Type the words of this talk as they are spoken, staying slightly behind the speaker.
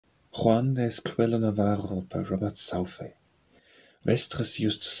Juan de Esquivel Navarro by Robert Southey. Vestris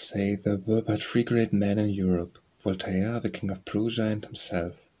used to say there were but three great men in Europe, Voltaire, the king of Prussia, and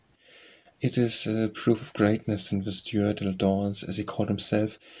himself. It is a proof of greatness in this Dieu del dawns, as he called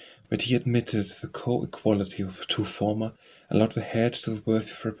himself, that he admitted the co-equality of the two former, allowed the head to the worthy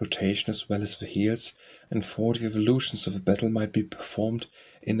of reputation as well as the heels, and thought the evolutions of a battle might be performed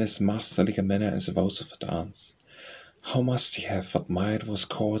in as masterly a manner as those of a dance. How must he have admired those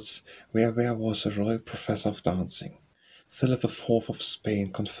courts where there was a royal professor of dancing? Philip IV of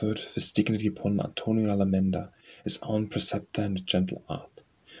Spain conferred this dignity upon Antonio Almenda, his own preceptor in the gentle art.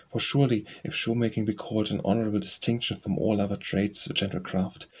 For surely, if shoemaking be called an honourable distinction from all other trades of gentle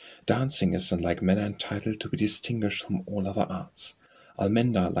craft, dancing is in like manner entitled to be distinguished from all other arts.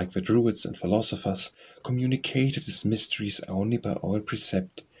 Almenda, like the druids and philosophers, communicated his mysteries only by oral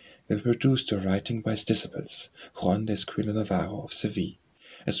precept. They were reduced to writing by his disciples, Juan de Esquivel Navarro of Seville.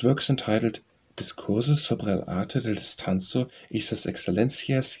 His work is entitled Discurso sobre arte del Discurso y sus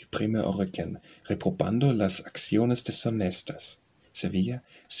excellencias y origen, reprobando las acciones deshonestas. Sevilla,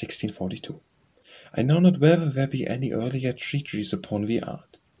 1642. I know not whether there be any earlier treatise upon the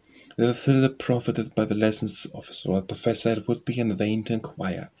art. Whether Philip profited by the lessons of his royal professor, it would be in vain to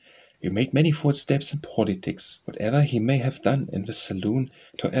inquire. He made many footsteps in politics. Whatever he may have done in the saloon,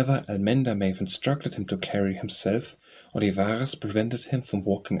 however Almenda may have instructed him to carry himself, Olivares prevented him from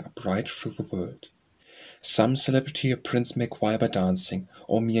walking upright through the world. Some celebrity a prince may acquire by dancing,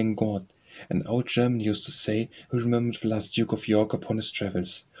 or me and God. An old German used to say, who remembered the last Duke of York upon his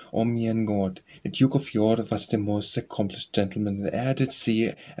travels, "O me and God, the Duke of York was the most accomplished gentleman that e'er did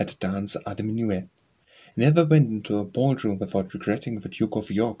see at dance à the minuet." He never went into a ballroom without regretting the Duke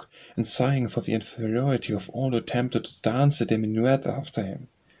of York, and sighing for the inferiority of all who attempted to dance at the minuet after him.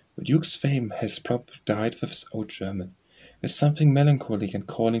 The Duke's fame has probably died with his old German. There is something melancholy in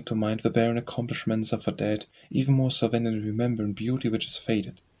calling to mind the barren accomplishments of the dead, even more so than in remembering beauty which is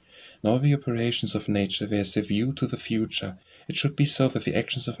faded. In all the operations of nature there is a view to the future. It should be so with the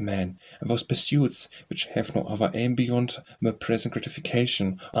actions of man, and those pursuits which have no other aim beyond mere present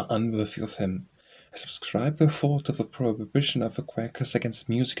gratification are unworthy of him. I subscribe therefore to the prohibition of the Quakers against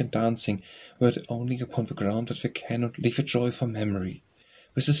music and dancing, were it only upon the ground that they cannot leave a joy for memory.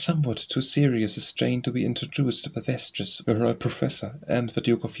 This is somewhat too serious a strain to be introduced by Vestris, the royal professor, and the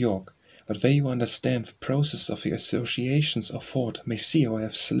Duke of York. But they who understand the process of the associations of thought may see how I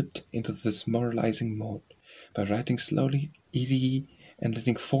have slipped into this moralizing mode, by writing slowly, easily, and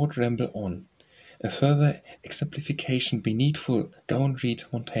letting thought ramble on. A further exemplification be needful, go and read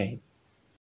Montaigne.